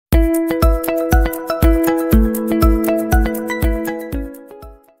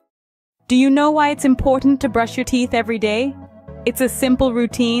Do you know why it's important to brush your teeth every day? It's a simple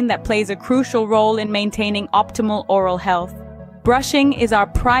routine that plays a crucial role in maintaining optimal oral health. Brushing is our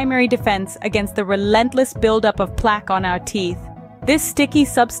primary defense against the relentless buildup of plaque on our teeth. This sticky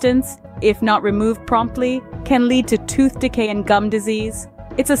substance, if not removed promptly, can lead to tooth decay and gum disease.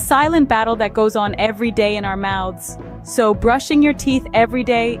 It's a silent battle that goes on every day in our mouths. So brushing your teeth every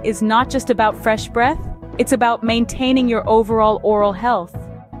day is not just about fresh breath, it's about maintaining your overall oral health.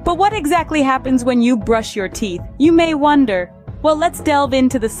 But what exactly happens when you brush your teeth? You may wonder. Well, let's delve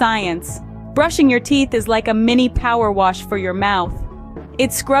into the science. Brushing your teeth is like a mini power wash for your mouth.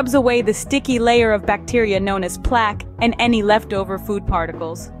 It scrubs away the sticky layer of bacteria known as plaque and any leftover food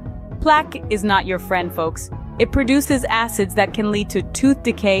particles. Plaque is not your friend, folks. It produces acids that can lead to tooth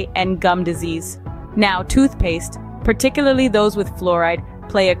decay and gum disease. Now, toothpaste, particularly those with fluoride,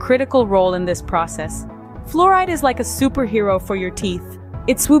 play a critical role in this process. Fluoride is like a superhero for your teeth.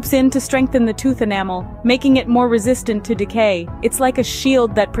 It swoops in to strengthen the tooth enamel, making it more resistant to decay. It's like a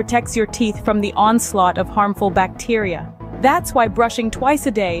shield that protects your teeth from the onslaught of harmful bacteria. That's why brushing twice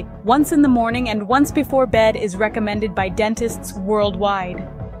a day, once in the morning and once before bed, is recommended by dentists worldwide.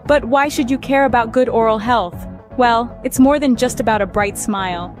 But why should you care about good oral health? Well, it's more than just about a bright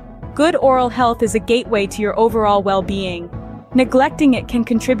smile. Good oral health is a gateway to your overall well-being. Neglecting it can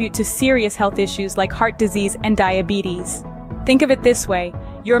contribute to serious health issues like heart disease and diabetes. Think of it this way,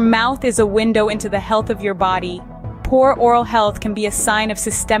 your mouth is a window into the health of your body. Poor oral health can be a sign of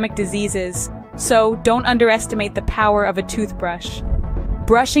systemic diseases, so don't underestimate the power of a toothbrush.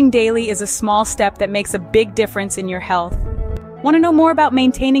 Brushing daily is a small step that makes a big difference in your health. Want to know more about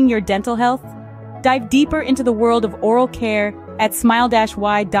maintaining your dental health? Dive deeper into the world of oral care at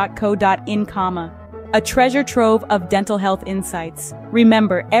smile-y.co.in, a treasure trove of dental health insights.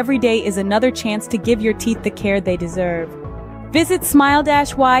 Remember, every day is another chance to give your teeth the care they deserve. Visit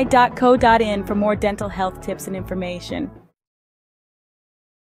smile-y.co.in for more dental health tips and information.